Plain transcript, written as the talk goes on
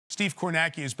Steve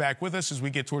Kornacki is back with us as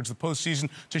we get towards the postseason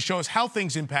to show us how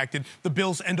things impacted the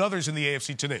Bills and others in the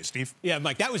AFC today. Steve? Yeah,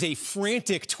 Mike, that was a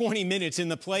frantic 20 minutes in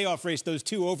the playoff race, those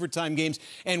two overtime games,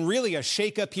 and really a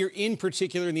shakeup here in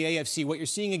particular in the AFC. What you're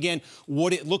seeing again,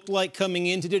 what it looked like coming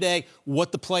into today,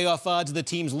 what the playoff odds of the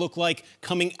teams look like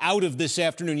coming out of this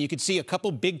afternoon. You could see a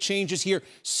couple big changes here.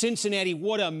 Cincinnati,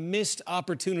 what a missed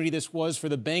opportunity this was for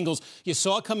the Bengals. You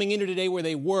saw coming into today where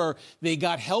they were. They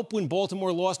got help when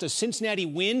Baltimore lost. A Cincinnati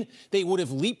win, they would have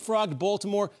leapfrogged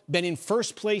Baltimore, been in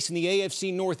first place in the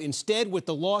AFC North. Instead, with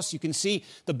the loss, you can see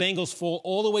the Bengals fall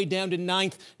all the way down to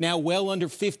 9th. Now well under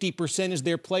 50% is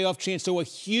their playoff chance. So a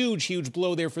huge, huge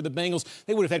blow there for the Bengals.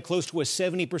 They would have had close to a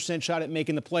 70% shot at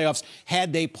making the playoffs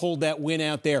had they pulled that win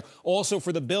out there. Also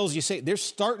for the Bills, you say they're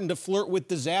starting to flirt with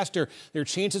disaster. Their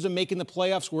chances of making the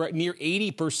playoffs were at near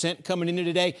 80% coming into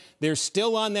today. They're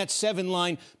still on that 7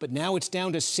 line, but now it's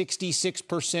down to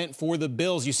 66% for the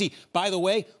Bills. You see, by the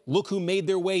way, look who made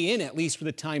their way in, at least for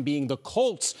the time being. The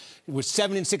Colts, with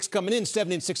 7-6 coming in,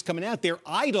 7-6 coming out. They're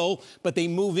idle, but they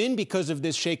move in because of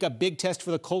this shakeup. Big test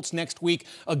for the Colts next week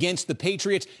against the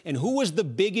Patriots. And who was the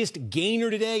biggest gainer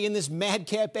today in this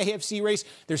madcap AFC race?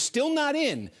 They're still not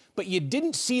in, but you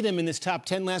didn't see them in this top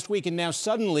 10 last week, and now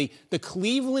suddenly the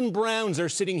Cleveland Browns are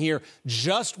sitting here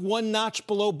just one notch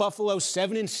below Buffalo,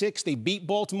 7-6. They beat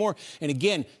Baltimore, and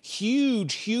again,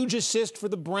 huge, huge assist for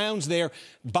the Browns there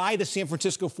by the San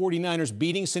Francisco 49ers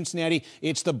beating Cincinnati.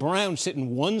 It's the Browns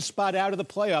sitting one spot out of the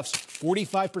playoffs,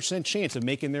 45% chance of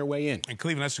making their way in. And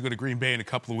Cleveland has to go to Green Bay in a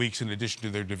couple of weeks in addition to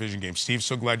their division game. Steve,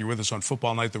 so glad you're with us on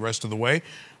Football Night the rest of the way.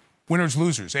 Winners,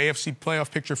 losers, AFC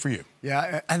playoff picture for you.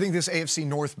 Yeah, I think this AFC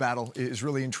North battle is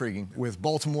really intriguing with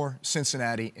Baltimore,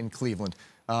 Cincinnati, and Cleveland.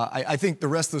 I think the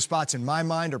rest of the spots in my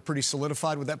mind are pretty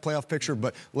solidified with that playoff picture,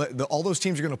 but all those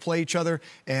teams are going to play each other,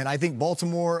 and I think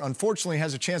Baltimore, unfortunately,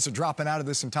 has a chance of dropping out of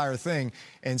this entire thing,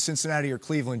 and Cincinnati or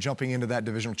Cleveland jumping into that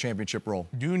divisional championship role.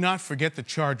 Do not forget the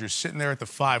Chargers sitting there at the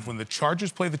 5 when the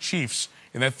Chargers play the Chiefs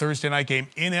in that Thursday night game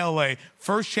in L.A.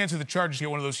 First chance of the Chargers to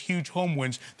get one of those huge home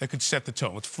wins that could set the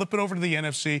tone. Let's flip it over to the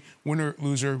NFC, winner,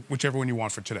 loser, whichever one you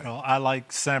want for today. Well, I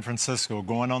like San Francisco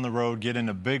going on the road, getting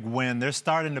a big win. They're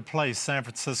starting to play San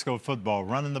Francisco football,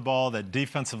 running the ball. That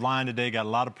defensive line today got a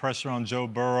lot of pressure on Joe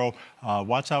Burrow.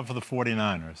 Watch out for the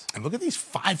 49ers. And look at these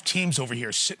 5 teams over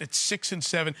here sitting at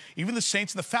 6-7. Even the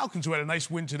Saints and the Falcons, who had a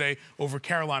nice win today over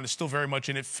Carolina, still very much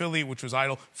in it. Philly, which was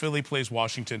idle. Philly plays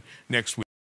Washington next week.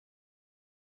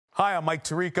 Hi, I'm Mike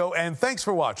Tirico, and thanks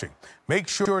for watching. Make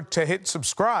sure to hit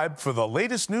subscribe for the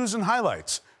latest news and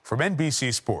highlights from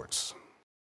NBC Sports.